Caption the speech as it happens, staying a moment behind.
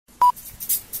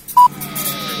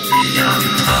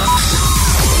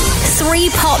Three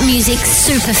pop music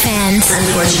super fans.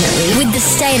 Unfortunately. With the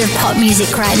state of pop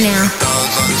music right now.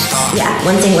 Yeah,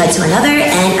 one thing led to another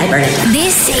and I burned it down.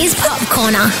 This is Pop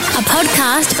Corner, a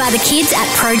podcast by the kids at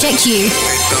Project U.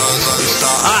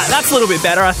 Alright, that's a little bit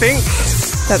better, I think.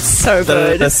 That's so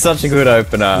good. That's such a good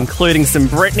opener. Including some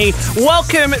Britney.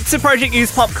 Welcome to Project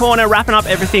U's Pop Corner, wrapping up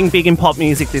everything big in pop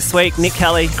music this week. Nick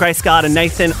Kelly, Grace Gard and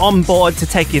Nathan on board to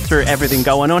take you through everything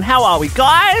going on. How are we,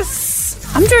 guys?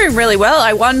 I'm doing really well.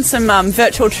 I won some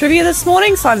virtual trivia this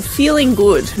morning, so I'm feeling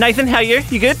good. Nathan, how are you?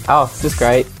 You good? Oh, just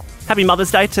great. Happy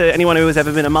Mother's Day to anyone who has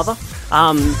ever been a mother.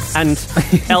 And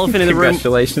elephant in the room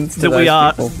Congratulations to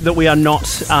that those we are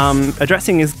not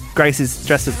addressing is Grace is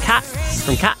dressed as Cat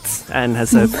from Cats and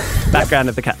has a background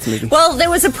of the Cats movie. Well, there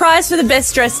was a prize for the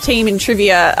best dressed team in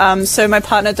trivia, so my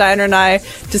partner Diana and I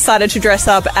decided to dress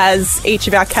up as each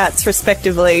of our cats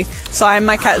respectively. So I'm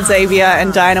my cat Xavier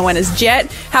and Diana went as Jet.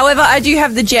 However, I do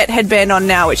have the Jet headband on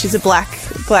now, which is a black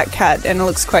cat, and it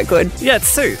looks quite good. Yeah, it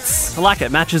suits. I like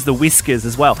it. Matches the whiskers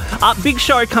as well. Big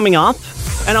show coming up.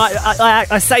 And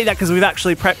I say that because we've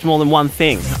actually prepped more than one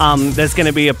thing. There's going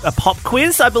to be a pop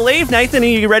quiz, I believe. Nathan, are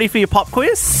you ready for your pop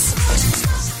quiz?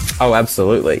 Oh,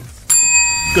 absolutely.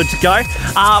 Good to go.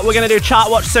 We're going to do a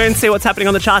chart watch soon, see what's happening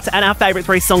on the charts and our favourite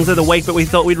 3 songs of the week, but we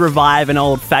thought we'd revive an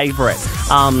old favourite.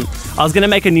 I was going to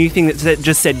make a new thing that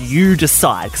just said you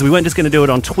decide, because we weren't just going to do it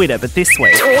on Twitter, but this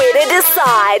week... Twitter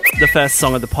decides. The first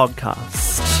song of the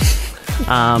podcast.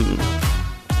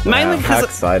 Mainly because how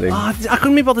exciting. I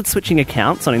couldn't be bothered switching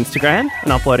accounts on Instagram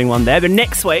and uploading one there. But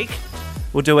next week,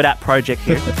 we'll do it at Project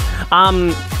U.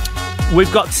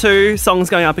 We've got 2 songs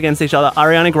going up against each other.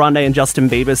 Ariana Grande and Justin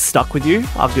Bieber's Stuck With You,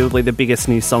 arguably the biggest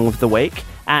new song of the week.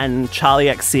 And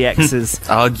Charli XCX's...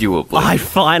 Arguably. I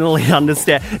finally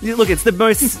understand. Look, it's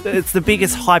the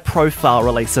biggest high-profile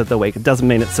release of the week. It doesn't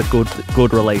mean it's a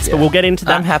good release, but we'll get into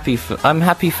that. I'm happy for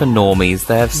normies.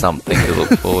 They have something to look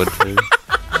forward to.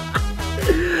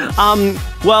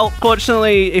 Well,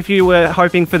 fortunately, if you were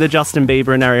hoping for the Justin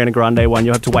Bieber and Ariana Grande one,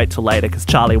 you'll have to wait till later because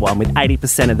Charli won with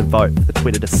 80% of the vote for the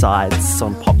Twitter Decides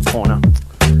on Pop Corner.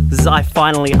 This is I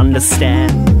Finally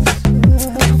Understand.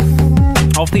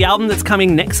 Off the album that's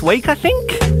coming next week, I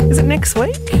think. Is it next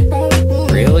week?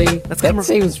 Really? That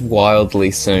seems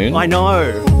wildly soon. I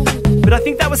know. But I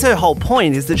think that was her whole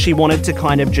point, is that she wanted to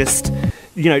kind of just,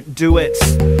 do it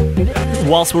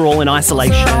whilst we're all in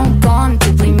isolation.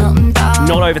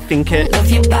 Not overthink it.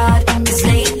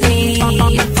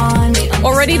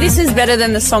 Already this is better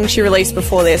than the song she released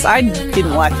before this. I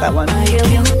didn't like that one.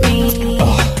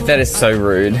 Oh, that is so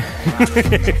rude.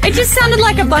 It just sounded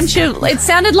like it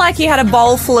sounded like he had a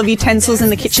bowl full of utensils in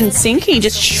the kitchen sink. He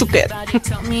just shook it.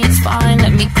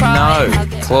 No,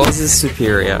 Claus is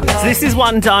superior. So this is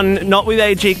one done not with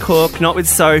A.G. Cook, not with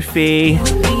Sophie,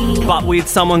 but with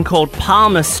someone called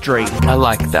Palmer Street. I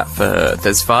like that for her.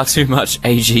 There's far too much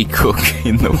A.G. Cook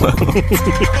in the world.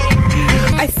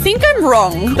 I think I'm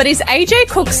wrong, but is AJ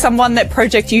Cook someone that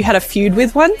Project U had a feud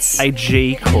with once?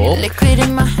 A.G. Cook?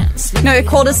 No, it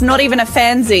called us Not Even a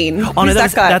Fanzine. Oh, no, Who's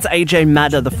that guy? That's AJ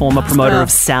Madder, the former promoter of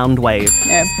Soundwave.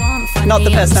 Yeah, not the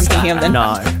person I'm thinking of then.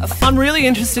 No. I'm really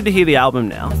interested to hear the album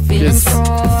now. There's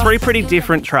 3 pretty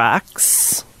different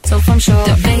tracks.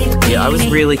 Yeah, I was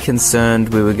really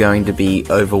concerned we were going to be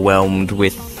overwhelmed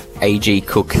with A.G.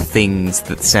 Cook things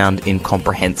that sound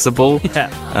incomprehensible,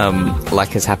 like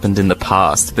has happened in the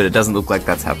past, but it doesn't look like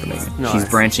that's happening. Nice. She's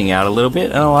branching out a little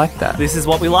bit, and I like that. This is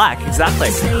what we like, exactly.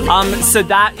 So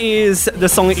that is the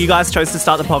song that you guys chose to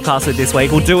start the podcast with this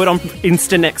week. We'll do it on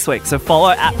Insta next week, so follow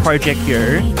at Project U,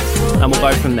 and we'll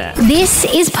go from there. This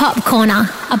is Pop Corner,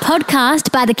 a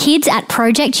podcast by the kids at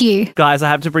Project U. Guys, I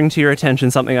have to bring to your attention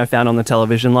something I found on the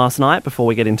television last night before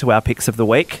we get into our picks of the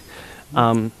week.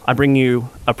 I bring you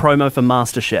a promo for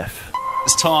Masterchef.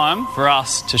 It's time for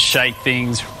us to shake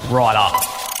things right up.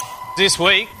 This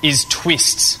week is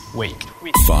Twists Week.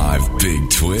 5 big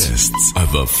twists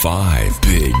over 5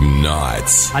 big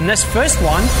nights. And this first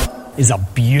one is a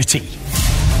beauty.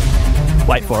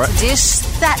 Wait for it. Dish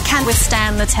that can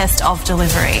withstand the test of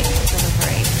delivery.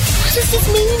 What does this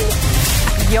mean?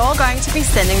 You're going to be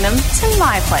sending them to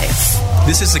my place.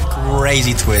 This is a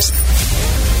crazy twist.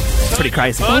 It's pretty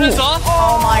crazy. Burners off.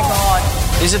 Oh my god.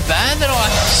 Is it bad that I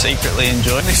secretly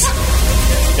enjoy this?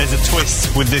 There's a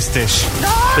twist with this dish.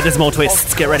 But there's more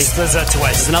twists. Get ready. There's a twist.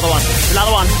 There's another one. There's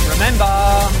another one. Remember,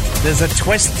 there's a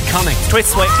twist coming.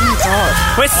 Twist week.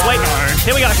 Twist week.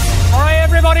 Here we go. All right,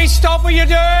 everybody, stop what you're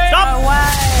doing. Stop. No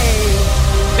way.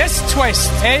 This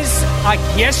twist is a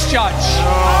guest judge.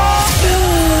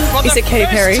 For Is it Katy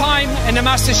Perry? First time in the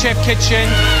Masterchef kitchen.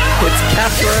 It's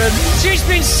Catherine. She's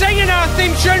been singing our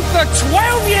theme tune for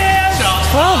 12 years.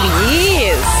 12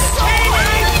 years.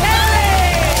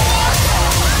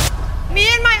 Me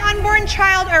and my unborn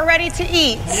child are ready to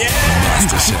eat.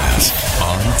 Masterchef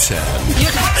on 10.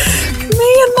 Me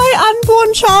and my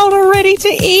unborn child are ready to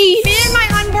eat. Me and my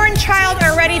unborn child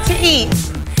are ready to eat.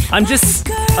 I'm just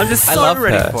so love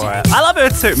ready her. for it. I love her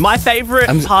too. My favourite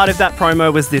part of that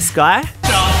promo was this guy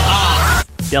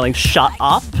yelling "Shut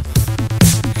up"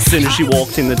 as soon as she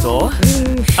walked in the door.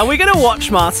 Are we going to watch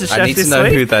MasterChef I need this to know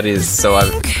week? who that is so I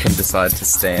can decide to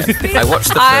stand. I watched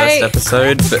the first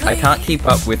episode, but I can't keep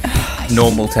up with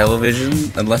normal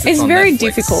television unless it's on very Netflix,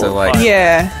 difficult. So like,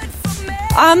 Yeah.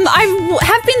 I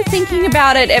have been thinking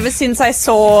about it ever since I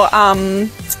saw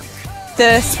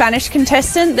the Spanish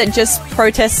contestant that just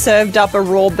protest served up a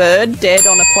raw bird dead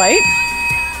on a plate.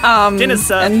 Dinner's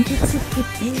served. And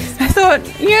I thought,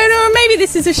 maybe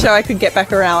this is a show I could get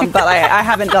back around, but I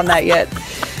haven't done that yet.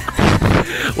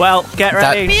 Well, get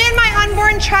ready. Me and my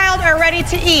unborn child are ready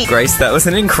to eat. Grace, that was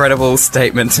an incredible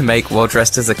statement to make while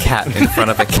dressed as a cat in front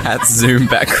of a cat's Zoom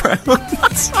background.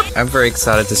 I'm very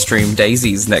excited to stream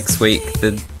Daisies next week,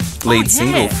 the lead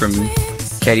single from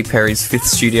Katy Perry's 5th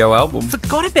studio album.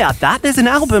 Forgot about that. There's an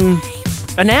album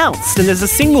announced and there's a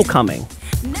single coming.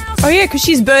 Oh yeah, because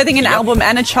she's birthing an album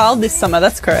and a child this summer.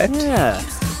 That's correct. Yeah.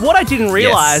 What I didn't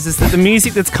realise is that the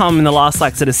music that's come in the last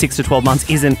sort of 6 to 12 months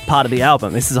isn't part of the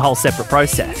album. This is a whole separate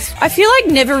process. I feel like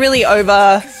Never Really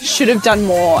Over should have done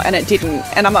more, and it didn't.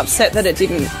 And I'm upset that it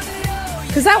didn't.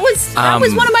 Because that was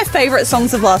one of my favourite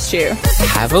songs of last year.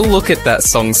 Have a look at that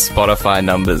song's Spotify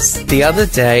numbers. The other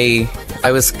day,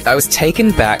 I was taken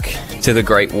back to the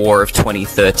Great War of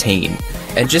 2013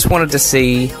 and just wanted to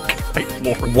see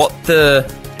what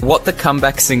the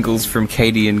comeback singles from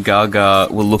Katy and Gaga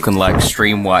were looking like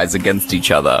stream-wise against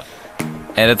each other.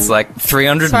 And it's like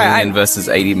 300 million versus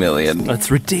 80 million. That's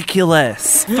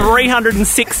ridiculous.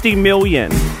 360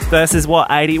 million versus what,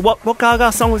 80? What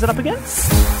Gaga song was it up against?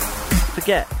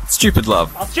 Forget. Stupid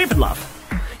Love. Oh, Stupid Love.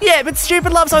 Yeah, but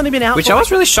Stupid Love's only been out Which for I was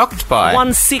really shocked by.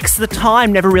 1/6 the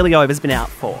time Never Really Over's been out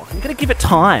for. You've got to give it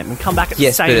time and come back at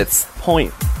the same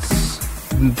point.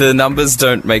 The numbers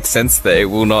don't make sense there. It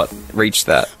will not reach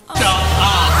that.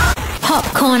 Pop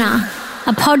Corner,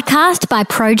 a podcast by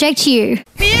Project U.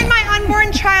 Me and my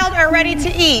unborn child are ready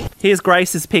to eat. Here's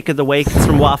Grace's pick of the week. It's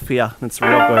from Wafia. It's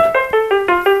real good.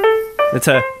 It's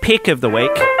her pick of the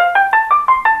week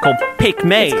called Pick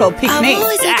Me. It's called Pick Me.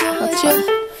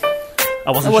 I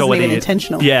wasn't sure whether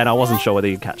intentional. Yeah, and I wasn't sure whether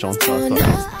you'd catch on, so I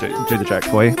thought I'd do the joke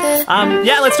for you.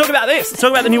 Yeah, let's talk about this. Let's talk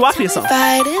about the new Wafia song.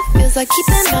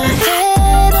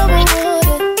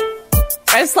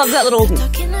 I just love that little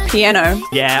piano.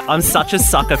 Yeah, I'm such a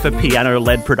sucker for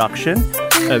piano-led production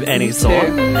of any song.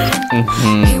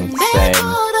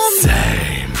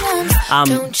 Same.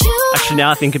 Actually, now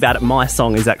I think about it, my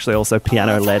song is actually also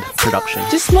piano-led production.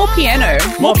 Just more piano.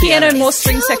 More piano, more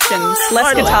string sections,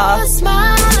 less guitar.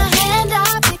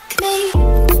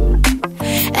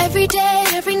 Every day,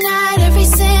 every night, every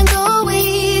single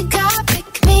week, I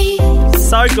pick me.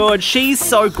 So good. She's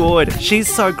so good. She's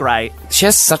so great. She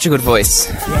has such a good voice.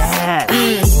 Yeah.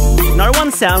 No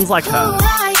one sounds like her.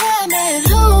 I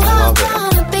love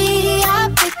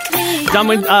it. Done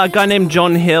with a guy named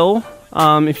John Hill.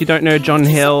 If you don't know John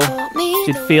Hill,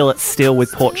 did Feel It Still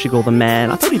with Portugal the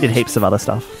Man. I thought he did heaps of other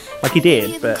stuff. Like he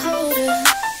did, but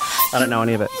I don't know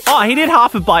any of it. Oh, he did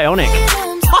half of Bionic.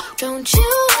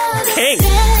 King.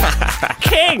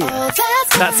 King.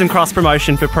 That's some cross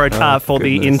promotion for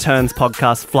the Interns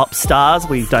podcast Flop Stars.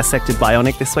 We dissected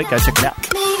Bionic this week. Go check it out.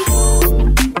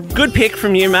 Good pick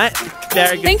from you, mate.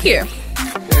 Very good. Thank you.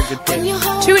 Very good pick.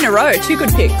 2 in a row. 2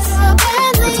 good picks.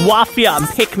 It's Wafia and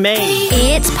Pick Me.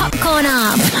 It's Pop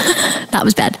Corner. That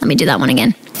was bad. Let me do that one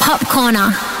again. Pop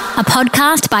Corner, a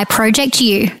podcast by Project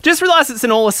U. Just realised it's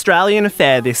an all-Australian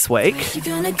affair this week.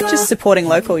 Just supporting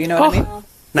local, you know what I mean?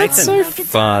 Nathan. That's so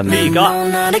fun. What you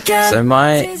got? So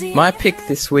my pick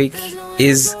this week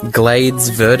is Glade's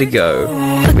Vertigo,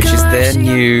 which is their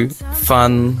new,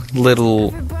 fun,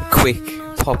 little, quick,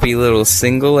 poppy little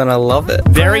single, and I love it.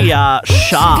 Very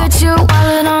sharp.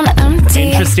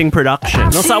 Interesting production.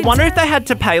 Also, I wonder if they had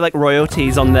to pay like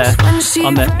royalties on the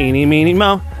eeny meeny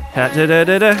mo. Bit.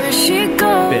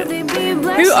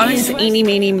 Who owns Eeny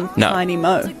Meeny Miny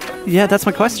Mo? Yeah, that's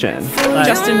my question.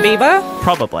 Justin Bieber?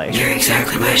 Probably. You're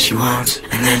exactly where she wants,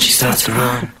 and then she starts to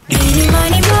run. Eeny,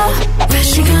 miny, mo, where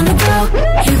she gonna go?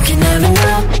 You can never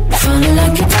know. Falling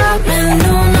like a dog, man,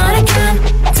 no, not again.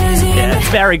 Dizzy in the head.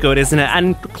 very good, isn't it?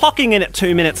 And clocking in at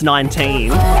 2 minutes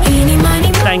 19.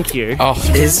 Thank you. Oh,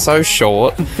 it is so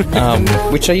short,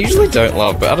 which I usually don't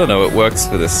love, but I don't know, it works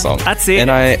for this song. That's it.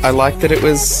 And I like that it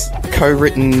was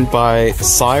co-written by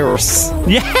Cyrus.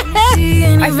 Yeah!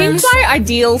 I think my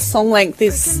ideal song length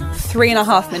is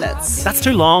 3.5 minutes. That's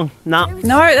too long. Nah.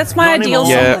 No, that's my ideal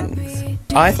song length.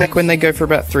 I think when they go for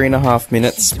about 3.5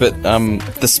 minutes, but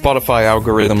the Spotify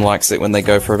algorithm likes it when they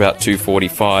go for about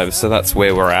 2:45, so that's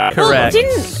where we're at. Correct. Well,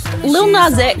 didn't Lil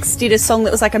Nas X did a song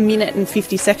that was like 1 minute and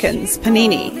 50 seconds,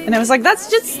 Panini, and I was like, that's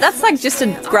like just a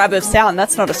grab of sound.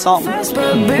 That's not a song. All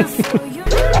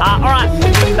right,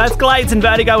 that's Glades and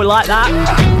Vertigo. We like that.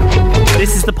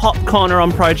 This is the Pop Corner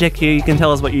on Project U. You can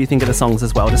tell us what you think of the songs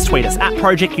as well. Just tweet us at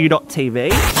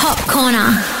projectu.tv. Pop Corner,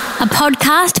 a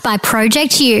podcast by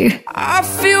Project U. I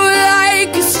feel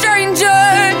like a stranger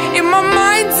in my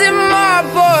mind, in my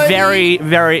body. Very,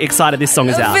 very excited this song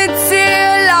is out.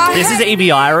 This is Evie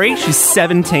Irie. She's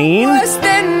 17.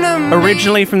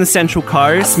 Originally from the Central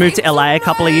Coast. Moved to LA a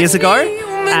couple of years ago.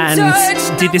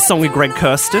 And did this song with Greg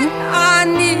Kirsten.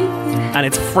 And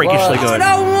it's freakishly good.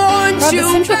 God, the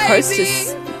Central Coast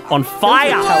is on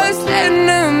fire.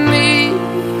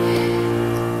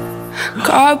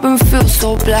 Carbon feels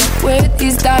so black with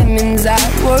these diamonds. I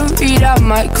worried I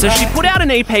might cry. So she put out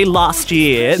an EP last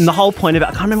year, and the whole point of it,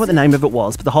 I can't remember what the name of it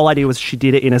was, but the whole idea was she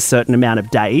did it in a certain amount of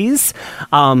days.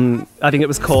 I think it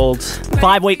was called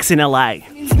 5 Weeks in LA.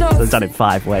 So it was done in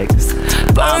 5 weeks.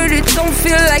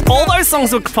 All those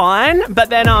songs look fine, but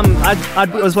then I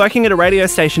was working at a radio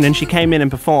station and she came in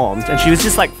and performed, and she was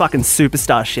just like fucking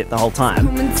superstar shit the whole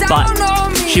time. But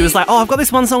she was like, oh, I've got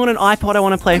this one song on an iPod I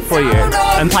want to play for you,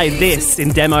 and play this in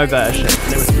demo version.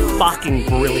 And it was fucking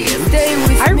brilliant.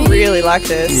 I really like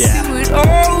this. Yeah.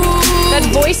 That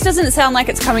voice doesn't sound like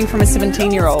it's coming from a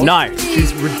 17-year-old. No,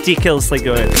 she's ridiculously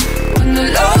good.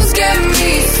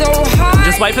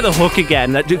 Just wait for the hook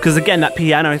again, because again, that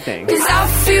piano thing. I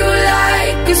feel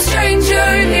like a stranger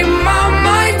in my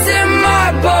mind, in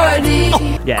my body.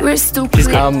 Oh, yeah. Crystal She's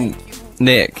good.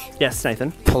 Nick. Yes,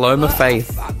 Nathan. Paloma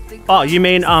Faith. Oh, you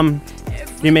mean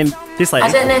this lady?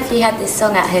 I don't know if you had this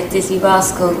song out here, Dizzy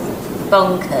Rascal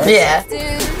Bonkers. Yeah.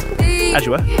 As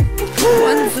you were.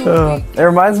 It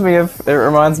reminds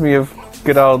me of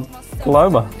good old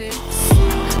Paloma.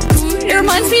 It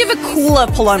reminds me of a cooler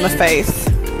Paloma Faith.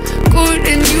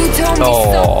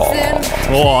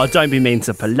 Oh, don't be mean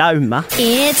to Paloma.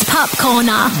 It's Pop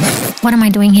Corner. What am I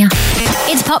doing here?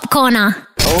 It's Pop Corner.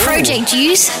 Project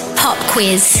U's Pop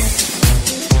Quiz.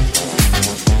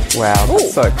 Wow,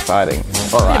 that's so exciting.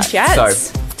 All right,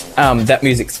 jazz. so that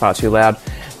music's far too loud.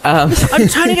 I'm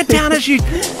turning it down as you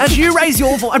raise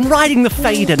your voice. I'm riding the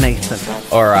fader, Nathan.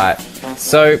 All right.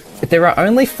 So there are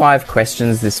only 5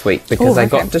 questions this week because I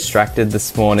got distracted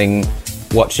this morning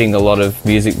watching a lot of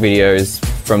music videos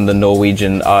from the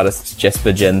Norwegian artist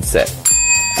Jesper Jenseth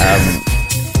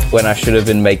when I should have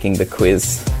been making the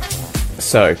quiz.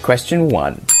 So, question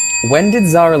 1. When did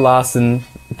Zara Larsson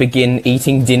begin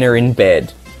eating dinner in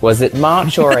bed? Was it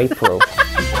March or April?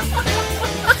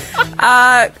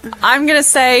 I'm going to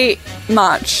say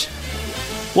March.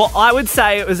 Well, I would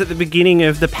say it was at the beginning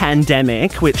of the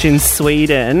pandemic, which in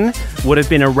Sweden would have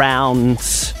been around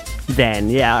then.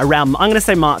 Yeah, around. I'm going to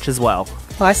say March as well.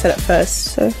 Well, I said it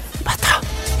first, so.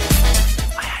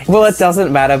 Well, it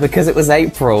doesn't matter because it was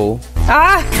April.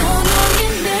 What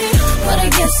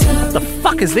the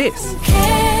fuck is this?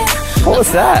 What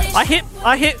was that? I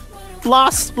hit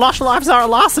Lush Life Zara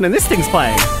Larsson and this thing's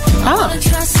playing.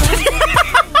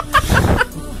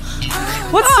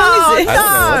 What song is it? I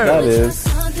don't know what that is.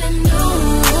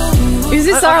 Is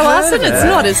this Zara Larsson? It's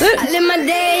not, is it?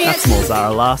 That's more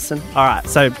Zara Larsson. All right,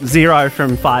 so 0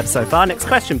 from 5 so far. Next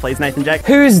question, please, Nathan Jake.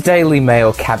 Whose Daily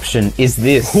Mail caption is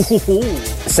this?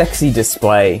 Sexy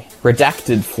display.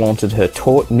 Redacted flaunted her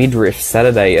taut midriff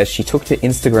Saturday as she took to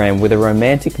Instagram with a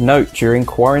romantic note during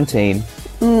quarantine.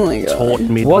 Oh my god. Taut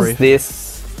midriff.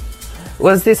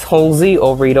 Was this Halsey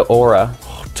or Rita Ora?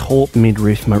 Taut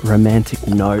midriff romantic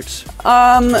note.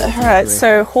 Alright,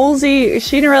 so Halsey, is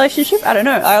she in a relationship? I don't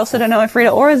know. I also don't know if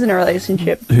Rita Ora's in a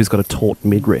relationship. Who's got a taut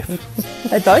midriff?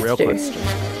 They both do. Question.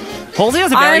 Halsey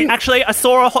has a very... Actually, I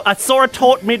saw a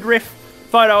taut midriff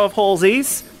photo of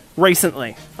Halsey's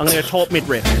recently. I'm going to go taut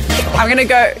midriff.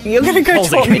 You're going to go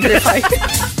Halsey. taut midriff.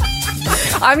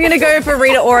 I'm going to go for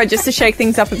Rita Ora just to shake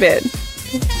things up a bit.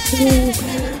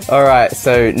 All right,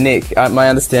 so Nick, my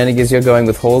understanding is you're going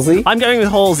with Halsey? I'm going with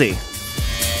Halsey.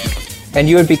 And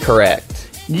you would be correct.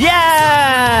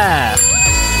 Yeah!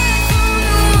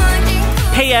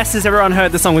 P.S. Has everyone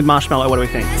heard the song with Marshmello? What do we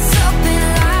think?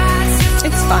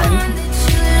 It's fine.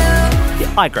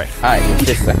 Yeah, I agree. I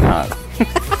insist I can't.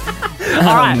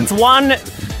 All right, it's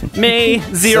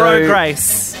 1-0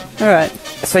 Grace. All right.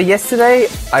 So yesterday,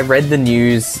 I read the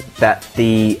news that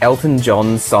the Elton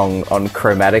John song on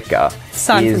Chromatica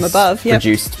Sign from above, yep.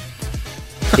 is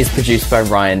produced by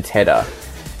Ryan Tedder.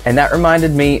 And that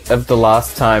reminded me of the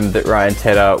last time that Ryan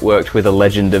Tedder worked with a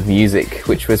legend of music,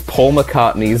 which was Paul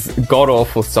McCartney's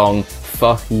god-awful song,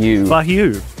 Fuck You. Fuck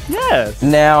You. Yes.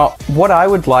 Now, what I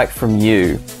would like from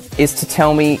you is to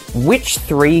tell me which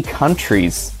 3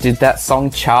 countries did that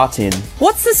song chart in?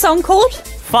 What's the song called?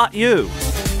 Fuck You.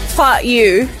 Fuck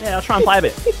You. Yeah, I'll try and play a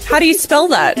bit. How do you spell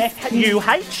that?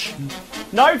 F-U-H.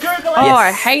 No Googling. Oh, yes.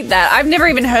 I hate that. I've never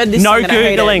even heard this song. No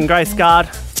Googling, Grace Gard.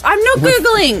 I'm not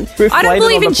Googling. I don't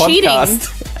believe in cheating.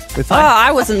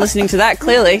 I wasn't listening to that,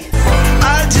 clearly.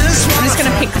 I'm just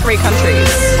going to pick 3 countries.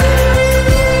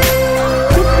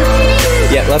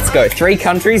 Yeah, let's go. 3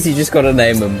 countries, you just got to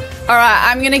name them. All right,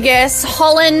 I'm going to guess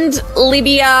Holland,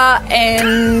 Libya,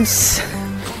 and...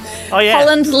 Oh, yeah.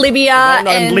 Holland, Libya,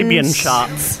 and... Libyan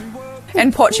charts.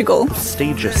 And Portugal.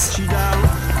 Prestigious.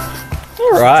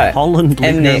 All right. Holland, Libya,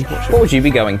 and Nick, what would you be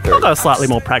going through? I'll go a slightly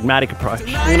more pragmatic approach.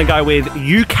 I'm going to go with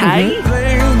UK,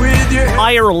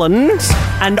 Ireland,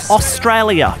 and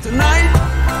Australia.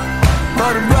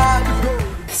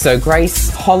 So Grace,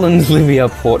 Holland, Libya,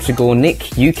 Portugal,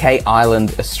 Nick, UK,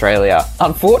 Ireland, Australia.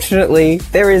 Unfortunately,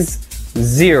 there is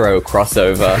 0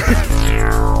 crossover.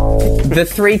 The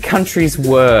 3 countries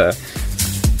were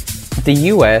the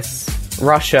US,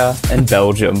 Russia, and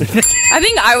Belgium. I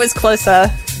think I was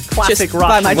closer. Classic Russia.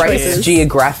 By my Grace, choices.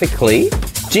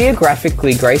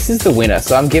 geographically, Grace is the winner,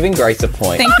 so I'm giving Grace a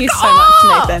point. Thank you so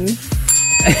much, Nathan.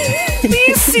 Are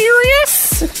you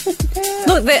serious?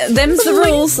 Look, them's the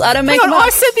rules. I don't make them up. I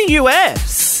said the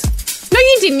US. No,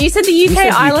 you didn't. You said the UK,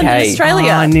 Ireland, and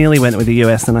Australia. Oh, I nearly went with the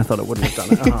US and I thought it wouldn't have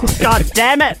done it. Oh, God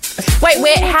damn it.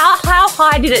 Wait, how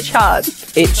high did it chart?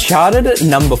 It charted at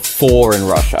number 4 in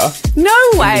Russia. No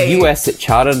way. In the US,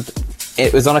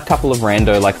 it was on a couple of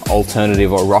rando, like,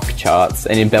 alternative or rock charts,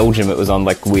 and in Belgium it was on,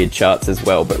 like, weird charts as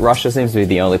well, but Russia seems to be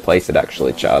the only place it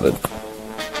actually charted.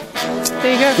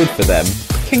 There you go. Good for them.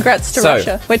 Congrats to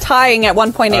Russia. We're tying at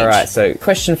 1 point each. Alright, so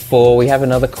question 4, we have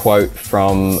another quote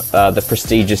from the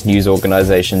prestigious news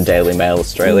organisation Daily Mail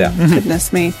Australia.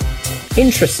 Goodness me.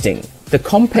 Interesting. The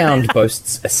compound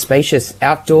boasts a spacious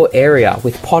outdoor area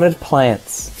with potted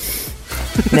plants.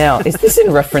 Now, is this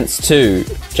in reference to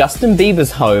Justin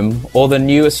Bieber's home or the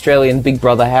new Australian Big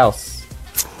Brother house?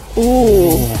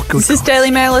 Ooh, this is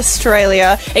Daily Mail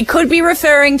Australia. It could be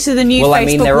referring to the new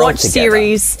Facebook Watch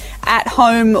series At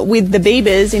Home with the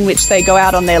Biebers, in which they go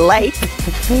out on their lake.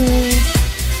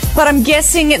 But I'm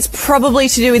guessing it's probably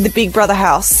to do with the Big Brother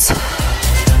house.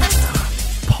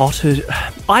 Potted...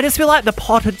 I just feel like the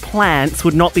potted plants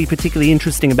would not be particularly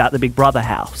interesting about the Big Brother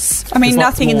house. I mean,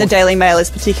 nothing in the Daily Mail is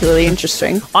particularly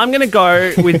interesting. I'm going to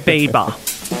go with Bieber.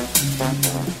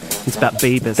 It's about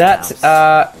Bieber's house.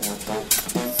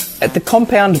 The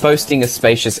compound boasting a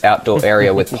spacious outdoor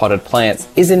area with potted plants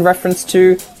is in reference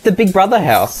to the Big Brother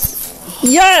house.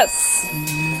 Yes!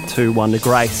 2-1 to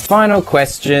Grace. Final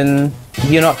question.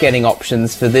 You're not getting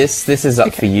options for this. This is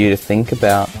up for you to think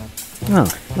about.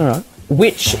 Oh, all right.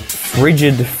 Which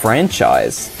frigid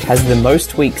franchise has the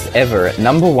most weeks ever at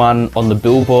number 1 on the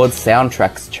Billboard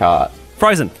soundtracks chart?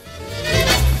 Frozen.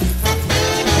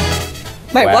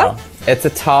 Wait, what? It's a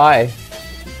tie.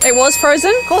 It was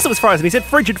Frozen? Of course it was Frozen. He said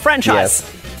frigid franchise.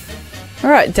 Yes. All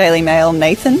right, Daily Mail,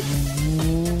 Nathan.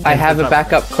 I have a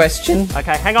backup question.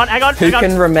 Okay, hang on. Who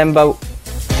can remember...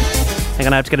 Hang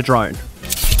on, I have to get a drone.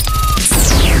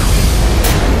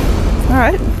 All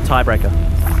right. Tiebreaker.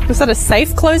 Was that a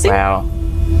safe closing? Wow.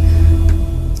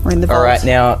 We're in the vault. All right,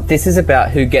 now, this is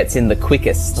about who gets in the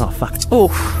quickest. Oh, fuck.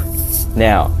 Oof.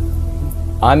 Now,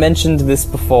 I mentioned this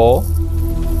before.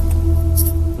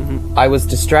 I was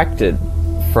distracted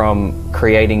from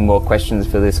creating more questions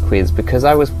for this quiz because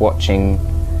I was watching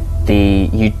the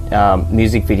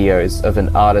music videos of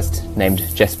an artist named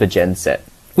Jesper Jenset.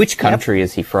 Which country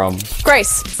is he from?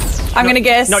 Grace, I'm going to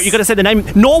guess... No, you got to say the name.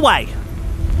 Norway.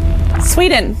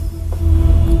 Sweden.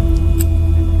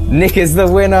 Nick is the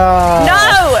winner.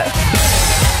 No!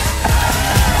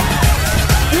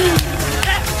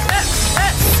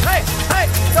 Hey!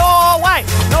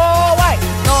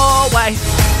 Norway.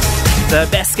 The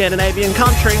best Scandinavian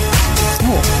country.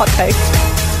 Oh, hot take.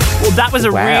 Well, that was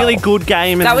a really good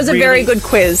game. And that was a very good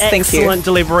quiz. Thank you. Excellent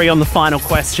delivery on the final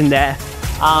question there.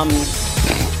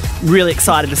 Really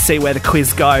excited to see where the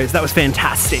quiz goes. That was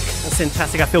fantastic.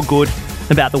 I feel good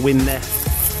about the win there.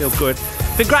 Feel good.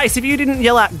 But Grace, if you didn't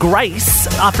yell out Grace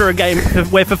after a game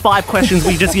where for 5 questions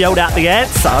we just yelled out the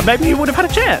answer, maybe you would have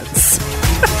had a chance.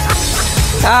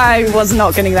 I was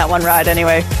not getting that one right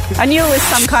anyway. I knew it was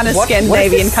some kind of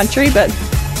Scandinavian country, but...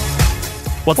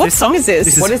 What this song is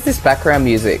this? What is this background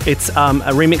music? It's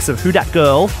a remix of Who Dat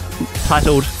Girl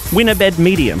titled Winterbed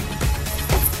Medium.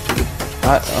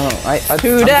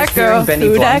 Who Dat Girl?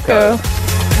 Who Dat Girl?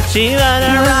 She ain't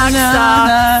a rock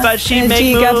star, but she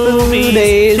make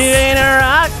movies. She ain't a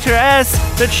rock dress,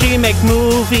 but she make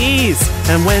movies.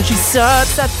 And when she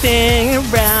starts that thing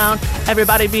around,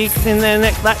 everybody beats in their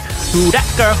neck like, who that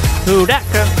girl, who that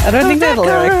girl. I don't think they're the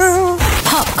lyrics.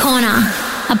 Pop Corner,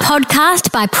 a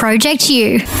podcast by Project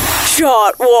U.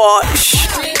 Chart watch.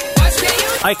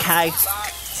 Okay,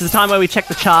 this is the time where we check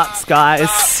the charts,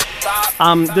 guys.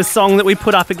 The song that we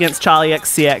put up against Charli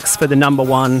XCX for the number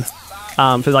one,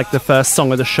 for like the first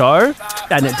song of the show,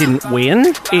 and it didn't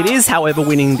win. It is, however,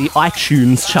 winning the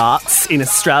iTunes charts in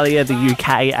Australia, the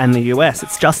UK, and the US.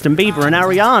 It's Justin Bieber and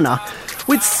Ariana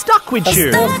with Stuck With You.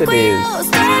 Of course it is.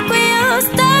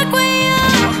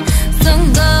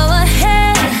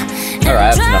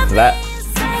 Alright, that's enough of that.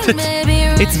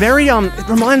 It's very, it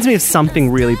reminds me of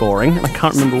something really boring. I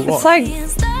can't remember what. It's like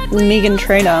Meghan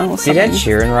Trainor or something. Did Ed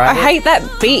Sheeran write it? I hate that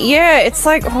beat. Yeah, it's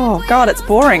like, oh God, it's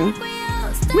boring.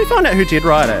 Let me find out who did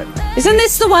write it. Isn't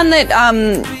this the one that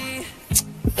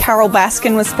Carol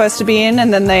Baskin was supposed to be in,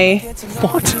 and then they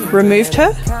removed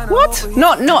her? What?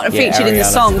 Not featured in the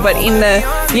song, but in the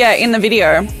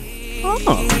video.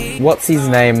 Oh. What's his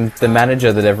name? The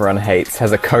manager that everyone hates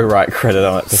has a co-write credit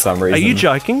on it for some reason. Are you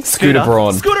joking? Scooter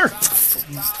Braun. Scooter!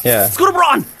 Yeah. Scooter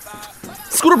Braun!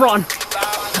 Scooter Braun!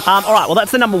 All right, well,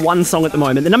 that's the number one song at the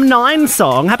moment. The number 9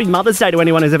 song, Happy Mother's Day to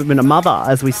anyone who's ever been a mother,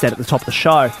 as we said at the top of the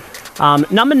show.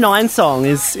 Number 9 song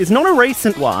is not a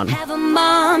recent one. Have a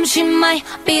mom, she might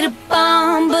be the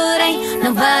bomb, but ain't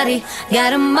nobody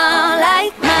got a mom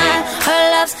like mine.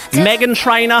 Her love's Meghan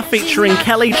Trainor featuring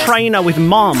Kelly Trainor with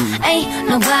Mom. ain't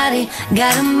nobody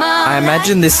got a mom. I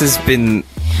imagine this has been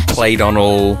played on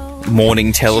all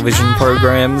morning television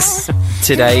programs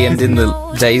today and in the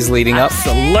days leading up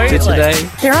to today.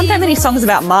 There aren't that many songs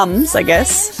about mums, I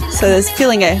guess. So there's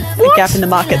filling a gap in the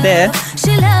market there.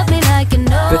 She loved me like an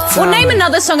But, Well, name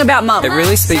another song about mum. It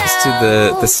really speaks to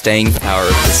the staying power of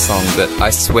this song that I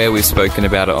swear we've spoken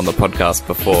about it on the podcast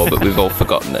before, but we've all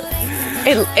forgotten it.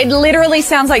 It literally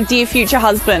sounds like Dear Future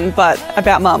Husband, but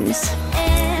about mums.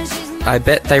 I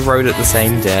bet they wrote it the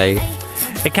same day.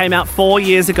 It came out 4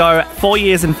 years ago, 4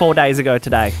 years and 4 days ago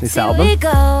today, this album.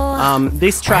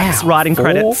 This track's writing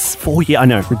credits. 4 years. I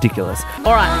know, ridiculous.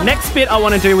 All right, next bit I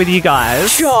want to do with you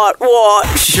guys. Chart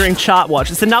watch. During Chart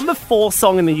Watch. It's the number 4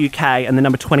 song in the UK and the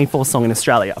number 24 song in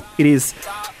Australia. It is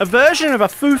a version of a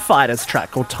Foo Fighters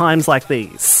track called Times Like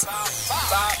These.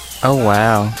 Oh,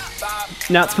 wow.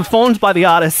 Now, it's performed by the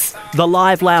artists The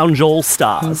Live Lounge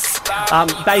All-Stars.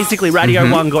 Basically, Radio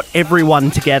 1 got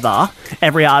everyone together,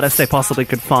 every artist they possibly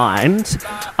could find,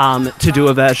 to do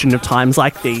a version of Times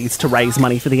Like These to raise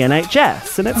money for the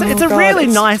NHS. And it's a really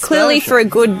nice clearly version. for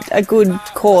a good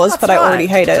cause, but I already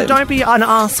hate it. So don't be an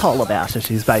asshole about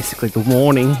it, is basically the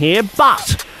warning here.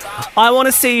 But I want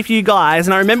to see if you guys,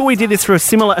 and I remember we did this for a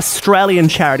similar Australian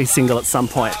charity single at some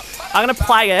point. I'm going to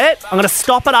play it. I'm going to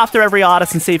stop it after every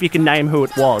artist and see if you can name who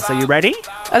it was. Are you ready?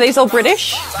 Are these all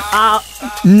British?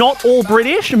 Not all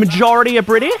British. A majority are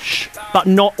British, but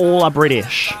not all are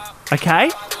British. Okay?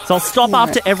 So I'll stop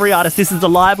after every artist. This is the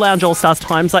Live Lounge All-Stars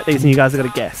Times Like These, and you guys are going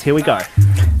to guess. Here we go.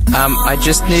 I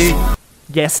just knew...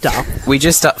 Yes, Duff.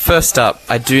 First up,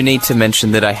 I do need to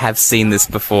mention that I have seen this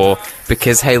before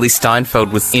because Hayley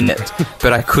Steinfeld was in it,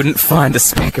 but I couldn't find a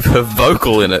speck of her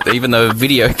vocal in it, even though a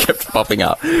video kept popping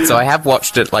up. So I have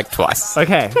watched it like twice.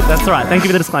 Okay, that's all right. Thank you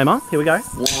for the disclaimer. Here we go.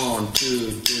 1,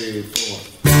 2, 3, 4.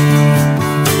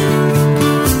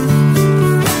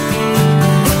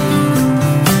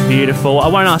 Beautiful. I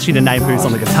won't ask you to name who's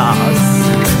on the guitars.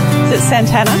 Is it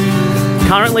Santana?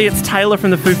 Currently, it's Taylor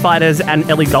from the Foo Fighters and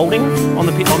Ellie Goulding on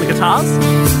the guitars.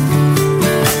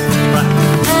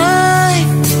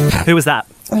 Right. Who was that?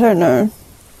 I don't know.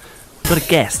 Got a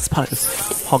guess. It's part of this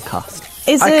podcast.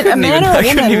 Is it a man or a woman?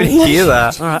 I couldn't even hear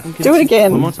that. All right, do it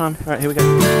again. One more time. All right, here we go.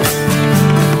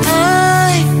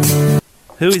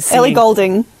 Who is singing? Ellie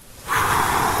Goulding.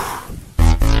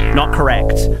 Not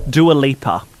correct. Dua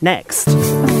Lipa. Next.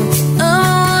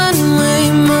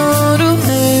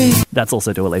 That's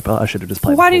also Dua Lipa. I should have just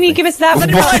played. Why didn't you give us that? I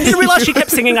didn't realise she kept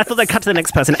singing. I thought they'd cut to the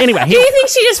next person. Anyway, do you think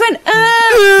she just went,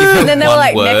 and then they were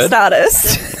like, next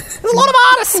artist? There's a lot of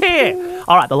artists here.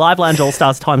 All right, the Live Lounge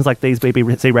All-Stars Times Like These,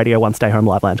 BBC Radio 1 Stay Home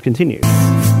Live Lounge continues.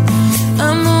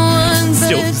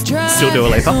 Still Dua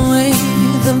Lipa.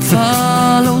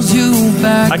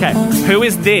 Okay, who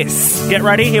is this? Get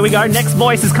ready, here we go. Next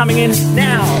voice is coming in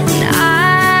now.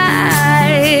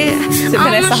 Is it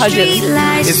Vanessa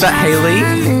Hudgens? Is that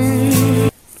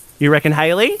Hailey? You reckon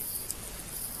Hailey?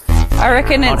 I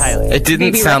reckon it's Hailey. It didn't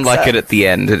Phoebe sound like Rexha. it at the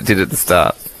end. It did at the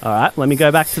start. All right, let me go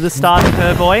back to the start of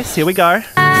her voice. Here we go. On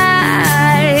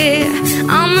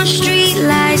the street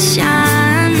lights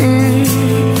shining.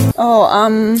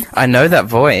 Oh, I know that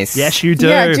voice. Yes, you do.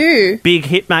 Yeah, I do. Big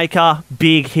hit maker,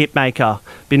 big hit maker.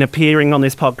 Been appearing on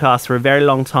this podcast for a very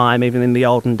long time, even in the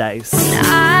olden days.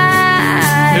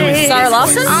 Who is Sarah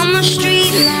Larson? On the street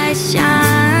lights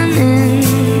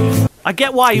shining. I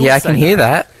get why you Yeah, would I can say hear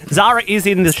that. Zara is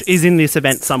in this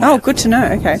event somewhere. Oh, good to know.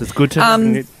 Okay. So it's good to have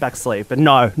a back sleeve. But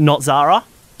no, not Zara.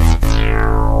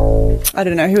 I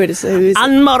don't know who it is. Who is it?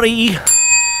 Anne-Marie.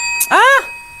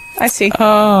 I see.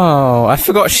 Oh, I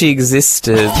forgot she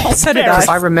existed. So did I.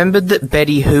 I remembered that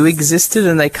Betty Who existed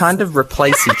and they kind of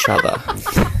replace each other.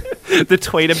 The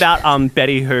tweet about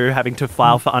Betty Who having to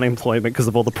file for unemployment because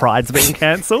of all the prides being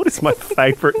cancelled is my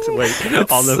favourite tweet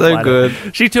on the so planet. good.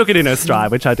 She took it in her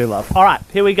stride, which I do love. All right,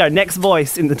 here we go. Next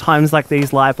voice in the Times Like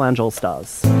These Live Lounge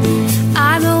All-Stars.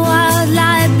 I'm a wild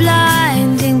light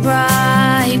blinding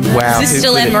bright. Wow, Is this who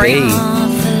still could it Anne-Marie? be?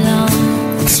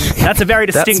 That's a very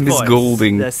distinct Miss voice.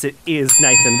 Goulding. Yes, it is,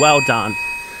 Nathan. Well done.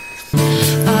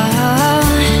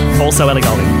 Also Ellie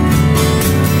Goulding.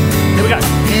 Here we go.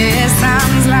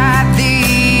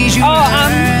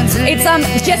 It's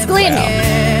Jess Glynn.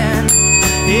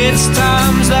 It's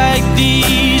times like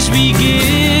these we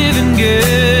give and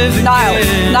give and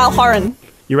Niall Horan.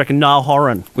 You reckon Niall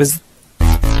Horan? Was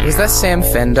that Sam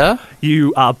Fender?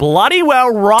 You are bloody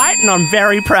well right, and I'm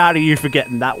very proud of you for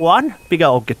getting that one. Big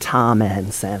old guitar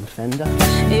man, Sam Fender.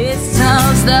 It's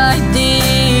times like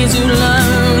these you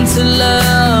learn to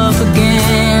love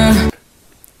again.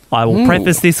 I will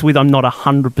preface this with I'm not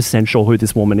 100% sure who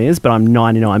this woman is, but I'm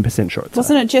 99% sure it's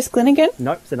Wasn't it Jess Glynn again?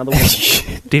 Nope, it's another woman.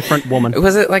 Different woman.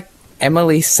 Was it like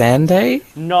Emily Sandé?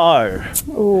 No.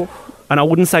 Ooh. And I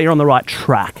wouldn't say you're on the right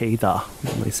track either.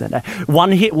 Emily Sandé.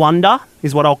 One hit wonder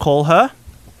is what I'll call her.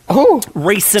 Oh.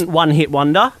 Recent one hit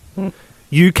wonder.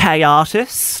 UK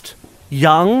artist.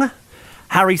 Young.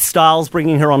 Harry Styles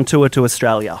bringing her on tour to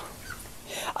Australia.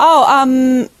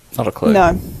 Oh, Not a clue.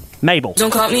 no. Mabel.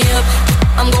 Don't call me up.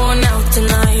 I'm going out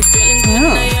tonight. Feeling good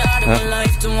now you're out of my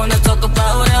life. Don't wanna talk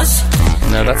about us.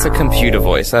 No, that's a computer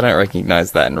voice. I don't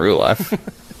recognise that in real life.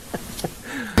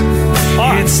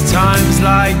 It's times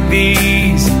like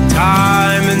these,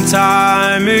 time and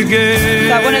time again. Is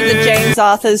that one of the James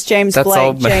Arthurs, James That's Blake,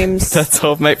 old mate. James... That's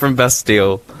old mate from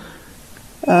Bastille.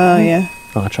 Oh, yeah.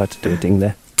 Oh, I tried to do a ding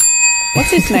there.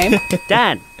 What's his name?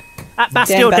 Dan. At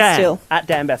Bastille Dan. Bastille. At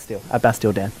Dan Bastille. At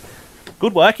Bastille Dan.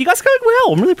 Good work. You guys are going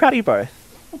well. I'm really proud of you both.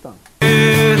 Well done.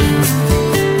 There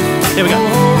we go.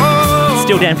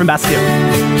 Still Dan from Bastille.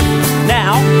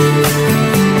 Now,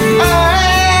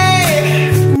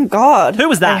 Oh, God. Who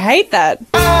was that? I hate that.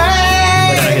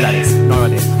 I don't know who that is. No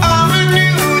idea.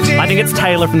 I think it's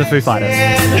Taylor from the Foo Fighters.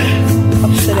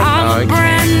 I'm a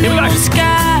brand new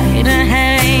sky to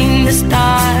hang the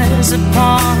stars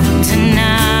upon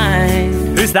tonight.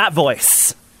 Who's that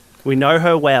voice? We know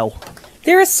her well.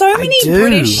 There are so many do.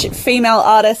 British female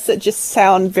artists that just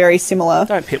sound very similar.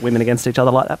 Don't pit women against each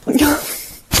other like that, please.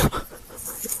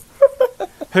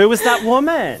 Who was that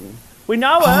woman? We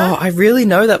know her. Oh, I really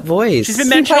know that voice. She's been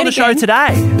mentioned on the show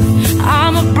today.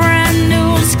 I'm a brand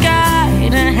new sky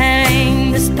to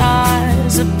hang the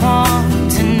stars upon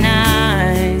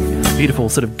tonight. Beautiful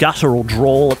sort of guttural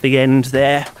drawl at the end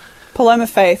there. Paloma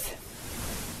Faith.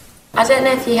 I don't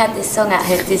know if you had this song out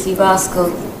here, Dizzy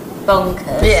Rascal,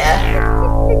 Bonkers. Yeah.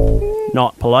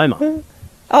 Not Paloma.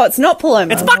 Oh, it's not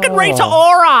Paloma. It's fucking Rita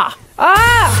Ora!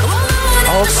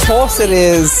 Ah! Oh, of course it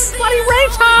is. Bloody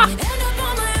Rita!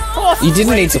 You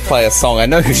didn't need to play a song. I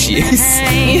know who she is.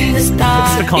 You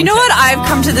know what? I've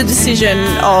come to the decision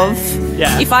of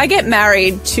if I get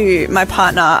married to my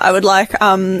partner, I would like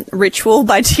Ritual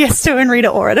by Tiesto and Rita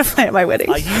Ora to play at my wedding.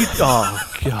 Are you?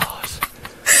 Oh, God.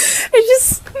 It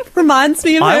just reminds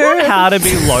me of I her. want How to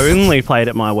Be Lonely played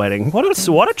at my wedding. What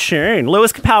a tune.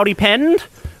 Lewis Capaldi penned,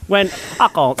 went, I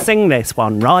can't sing this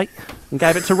one right, and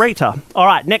gave it to Rita. All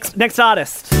right, next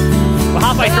artist. We're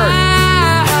halfway through.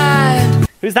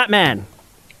 Who's that man?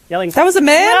 Yelling. That was a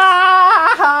man?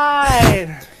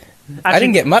 Actually, I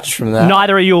didn't get much from that.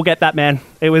 Neither of you will get that, man.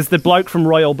 It was the bloke from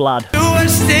Royal Blood. I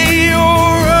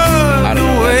don't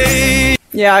know.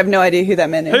 Yeah, I have no idea who that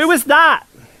man is. Who was that?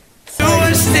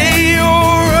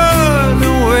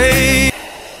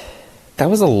 That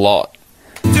was a lot.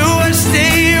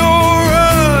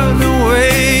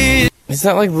 Is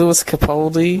that like Lewis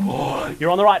Capaldi?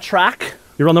 You're on the right track.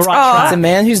 You're on the right track. It's a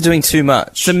man who's doing too much.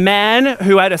 It's a man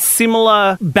who had a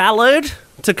similar ballad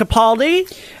to Capaldi.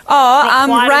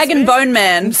 Rag and Bone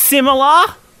Man. Similar.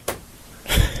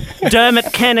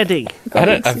 Dermot Kennedy.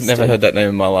 I've never heard that name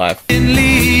in my life. How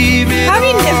have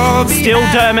you never... Still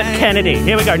Dermot Kennedy.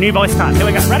 Here we go. New voice time. Here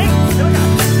we go. Ready? Here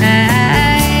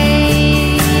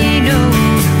we go.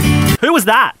 Who was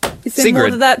that? Is there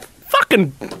more to that?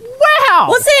 Fucking wow!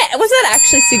 Was that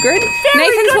actually Sigrid?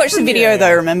 Nathan's watched the video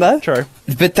though, remember? True.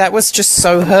 But that was just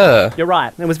so her. You're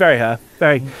right. It was very her.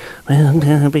 Very, well,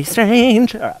 gonna be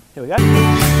strange. All right, here we go.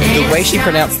 The way she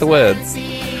pronounced the words.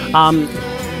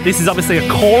 This is obviously a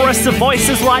chorus of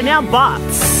voices right now, but...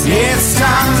 It's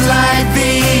times like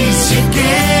these you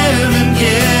give and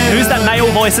give. Who's that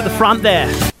male voice at the front there?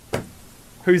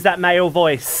 Who's that male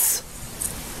voice?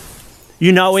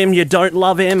 You know him, you don't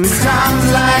love him. It's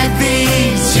times like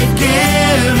these you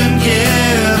give and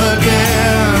give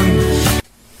again.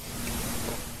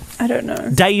 I don't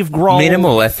know. Dave Grohl.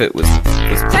 Minimal effort was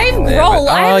Dave Grohl.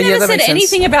 I've never said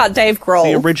anything about Dave Grohl.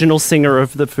 The original singer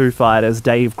of the Foo Fighters,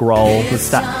 Dave Grohl,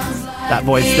 was that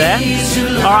voice there.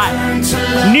 All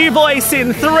right, new voice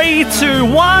in 3, 2,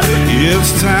 1.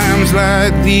 It's times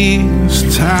like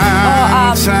these,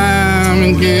 time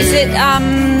again. Is it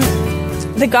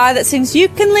the guy that sings "You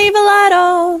Can Leave a Light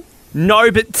On"? No,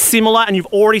 but similar, and you've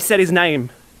already said his name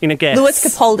in a guess. Lewis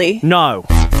Capaldi. No.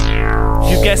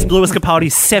 You've guessed Lewis Capaldi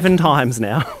 7 times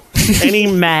now. Any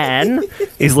man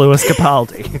is Lewis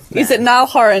Capaldi. Is it Niall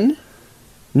Horan?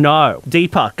 No.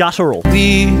 Deeper. Guttural. Rag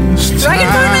and Bone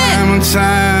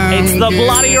Man. It's the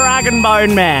bloody Rag and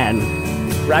Bone Man.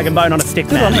 Rag and Bone on a stick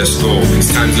man. Let's go.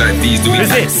 It's times like these. Do we Who's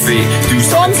this? activate? Do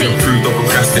something to improve, don't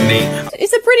procrastinate.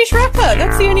 It's a British rapper.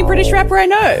 That's the only British rapper I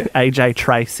know. AJ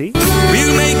Tracy.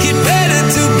 We'll make it better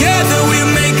together.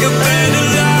 We'll make a better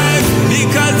life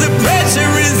because the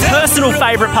pressure is Personal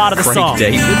favourite part of the song.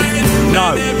 David?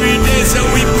 No. every day. So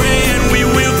we pray and we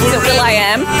will Is it Will I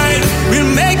Am?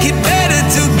 We'll make it better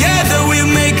together. We'll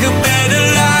make a better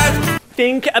life.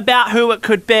 Think about who it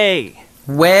could be.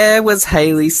 Where was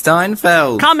Haley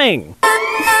Steinfeld? Coming.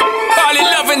 All in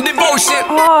love and devotion.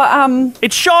 Oh,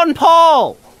 It's Sean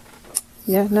Paul.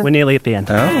 yeah, no. We're nearly at the end.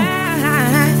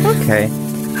 Oh. Okay.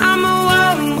 I'm a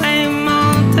long way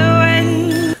on the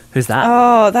way. Who's that?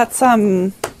 Oh, that's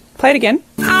play it again.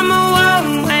 I'm a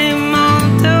long way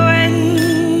on the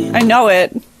way. I know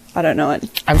it. I don't know it.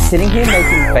 I'm sitting here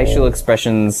making facial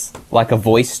expressions like a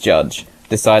voice judge,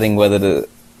 deciding whether to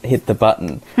hit the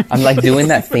button. I'm like doing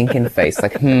that thinking face,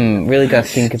 like, really gotta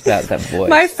think about that voice.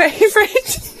 My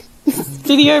favourite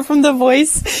video from The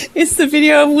Voice is the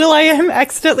video of Will I Am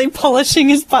accidentally polishing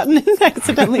his button and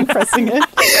accidentally pressing it. And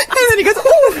then he goes,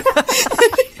 ooh!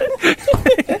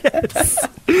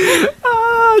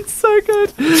 Oh, it's so good.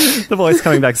 The Voice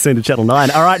coming back soon to Channel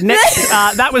 9. All right, next,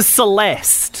 that was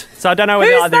Celeste. So I don't know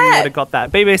whether Who's either of you that? would have got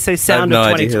that. BBC Sound I of have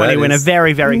no idea who 2020 that winner, is.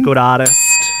 very, very good artist.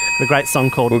 The great song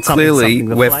called Something clearly, Something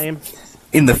the we're Flame.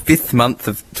 in the 5th month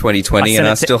of 2020 and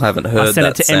I still haven't heard I sent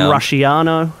that it to sound. M.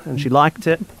 Rusciano and she liked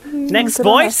it. Next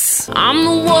voice. I'm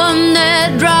the one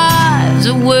that drives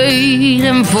away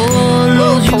and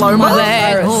follows you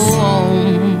back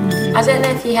home. I don't know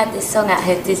if you had this song at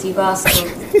her Dizzy Rascal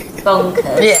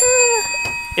Bonkers. Yeah.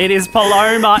 It is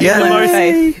Paloma. Yay. In the most,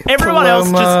 everyone else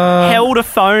just Paloma. held a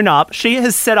phone up. She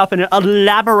has set up an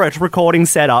elaborate recording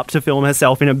setup to film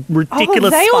herself in a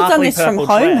ridiculous they all done sparkly this from purple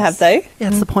home, dress. have they? Yeah,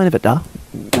 that's the point of it, duh.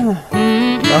 Oh,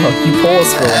 you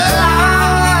paused for it.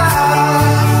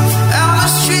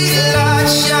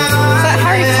 Is that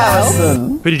Harry Styles?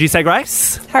 Who did you say,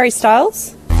 Grace? Harry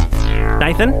Styles?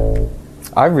 Nathan?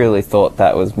 I really thought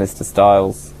that was Mr.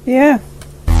 Styles. Yeah.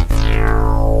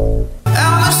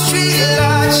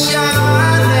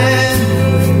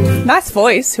 Nice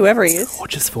voice, whoever he is.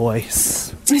 Gorgeous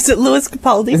voice. Is it Lewis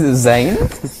Capaldi? Is it Zayn?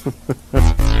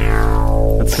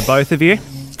 That's to both of you.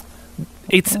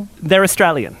 They're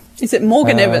Australian. Is it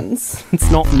Morgan Evans? It's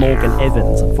not Morgan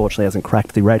Evans, unfortunately, hasn't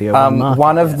cracked the radio market.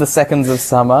 One of the Seconds of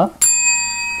Summer.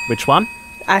 Which one?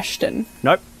 Ashton.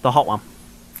 Nope, the hot one.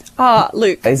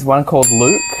 Luke. Is one called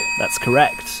Luke? That's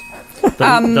correct.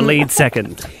 The lead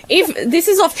second. If this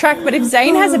is off track, but if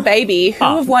Zayn has a baby, who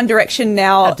of One Direction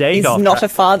now dare you is go off not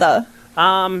track? a father?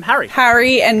 Harry.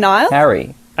 Harry and Niall?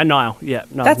 Harry. And Niall, yeah.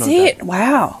 Niall's That's not it. dead.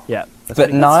 Wow. Yeah.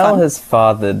 But Niall has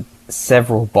fathered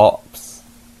several bops.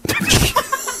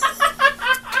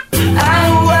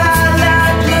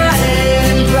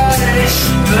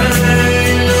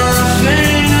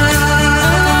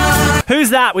 Who's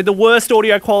that with the worst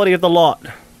audio quality of the lot?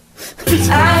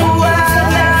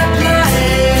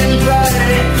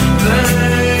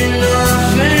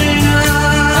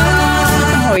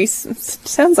 Oh, he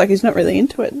sounds like he's not really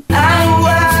into it.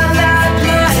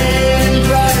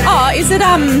 Oh, is it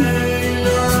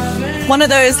one of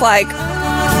those like?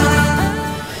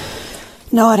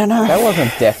 No, I don't know. That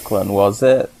wasn't Declan, was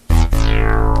it?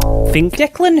 Think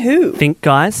Declan who? Think,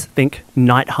 guys. Think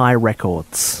Night High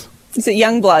Records. Is it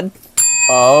Youngblood?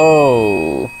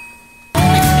 Oh.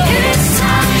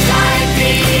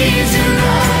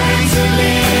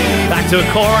 Back to a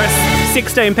chorus.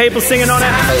 16 people singing on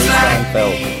it.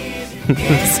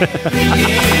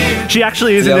 She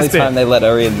actually is in this bit. The only time they let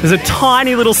her in. There's a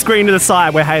tiny little screen to the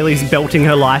side where Hayley's belting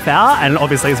her life out, and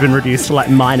obviously it's been reduced to like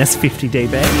minus 50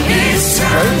 dB. Look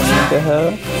at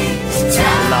her.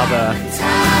 Love her.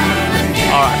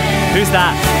 All right, who's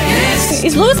that?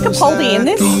 Is Lewis Capaldi in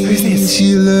this? Who's this?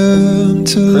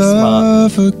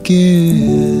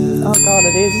 Oh God,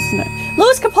 it is, isn't it?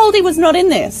 Lewis Capaldi was not in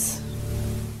this.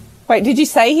 Wait, did you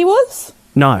say he was?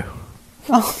 No.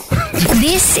 Oh.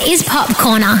 This is Pop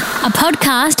Corner, a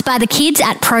podcast by the kids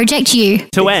at Project U.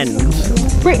 To end.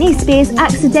 Britney Spears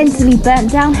accidentally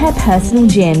burnt down her personal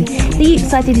gym. The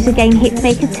excited to gain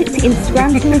hitmaker took to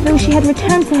Instagram to reveal she had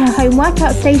returned to her home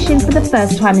workout station for the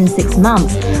first time in 6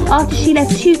 months, after she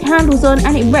left 2 candles on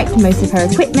and it wrecked most of her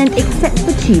equipment except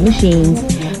for 2 machines.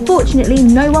 Fortunately,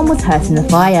 no one was hurt in the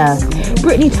fire.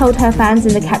 Britney told her fans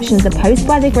in the caption of the post,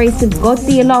 "By the grace of God,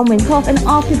 the alarm went off, and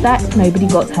after that, nobody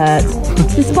got hurt."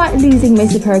 Despite losing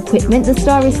most of her equipment, the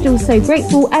star is still so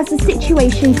grateful, as the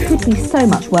situation could be so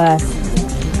much worse.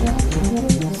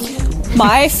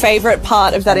 My favourite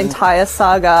part of that entire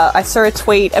saga, I saw a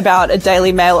tweet about a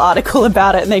Daily Mail article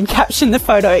about it and they'd captioned the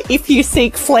photo, "If you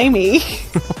seek Flamey."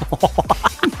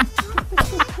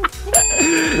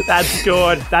 That's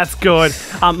good. That's good.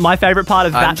 My favourite part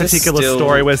of that particular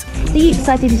story was the Oops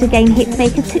I Did It Again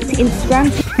hitmaker took to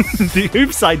Instagram. The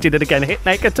Oops I Did It Again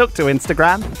hitmaker took to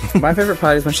Instagram. My favourite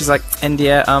part is when she's like, and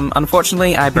yeah,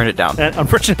 unfortunately, I burned it down.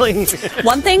 Unfortunately.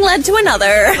 One thing led to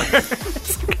another.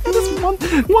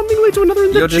 one thing led to another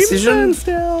and the gym burns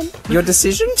down. Your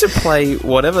decision to play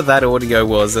whatever that audio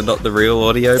was and not the real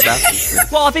audio back.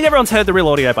 Well, I think everyone's heard the real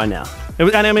audio by now. It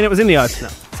was in the opener.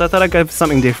 So I thought I'd go for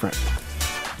something different.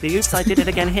 The Oops I Did It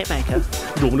Again hitmaker.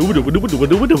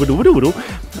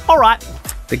 All right.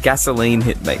 The gasoline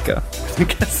hitmaker.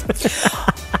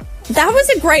 That was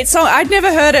a great song. I'd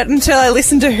never heard it until I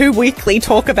listened to Who Weekly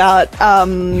talk about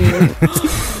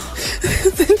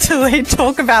until they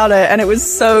talk about it, and it was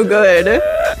so good.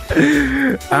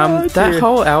 That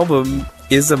whole album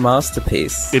is a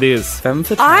masterpiece. It is. Femme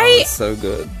Fatale is so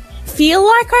good. Feel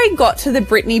like I got to the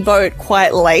Britney boat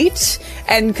quite late,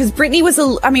 and because Britney was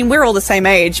we're all the same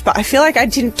age, but I feel like I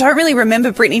don't really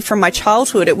remember Britney from my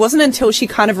childhood. It wasn't until she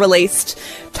kind of released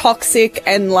Toxic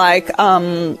and like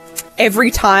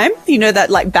Every Time, you know, that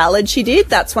like ballad she did,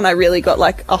 that's when I really got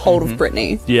like a hold of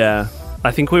Britney. Yeah. I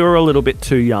think we were a little bit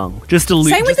too young.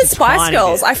 Same with the Spice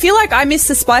Girls. I feel like I missed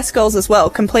the Spice Girls as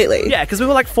well, completely. Yeah, because we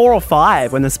were like 4 or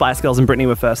 5 when the Spice Girls and Britney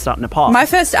were first starting to pop. My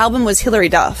first album was Hilary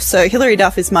Duff, so Hilary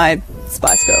Duff is my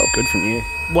Spice Girl. Good from you.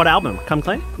 What album? Come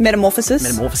Clean? Metamorphosis.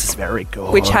 Metamorphosis, very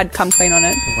good. Which had Come Clean on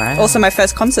it. Wow. Also my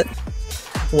first concert.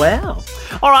 Wow.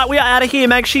 All right, we are out of here.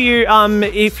 Make sure you,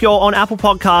 if you're on Apple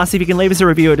Podcasts, if you can leave us a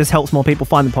review, it just helps more people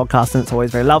find the podcast, and it's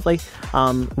always very lovely.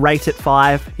 Rate it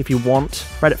 5 if you want.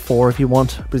 Rate it 4 if you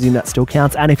want. I presume that still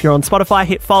counts. And if you're on Spotify,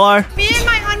 hit follow. Me and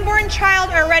my unborn child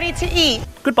are ready to eat.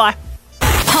 Goodbye.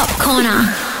 Pop Corner,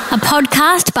 a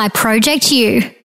podcast by Project U.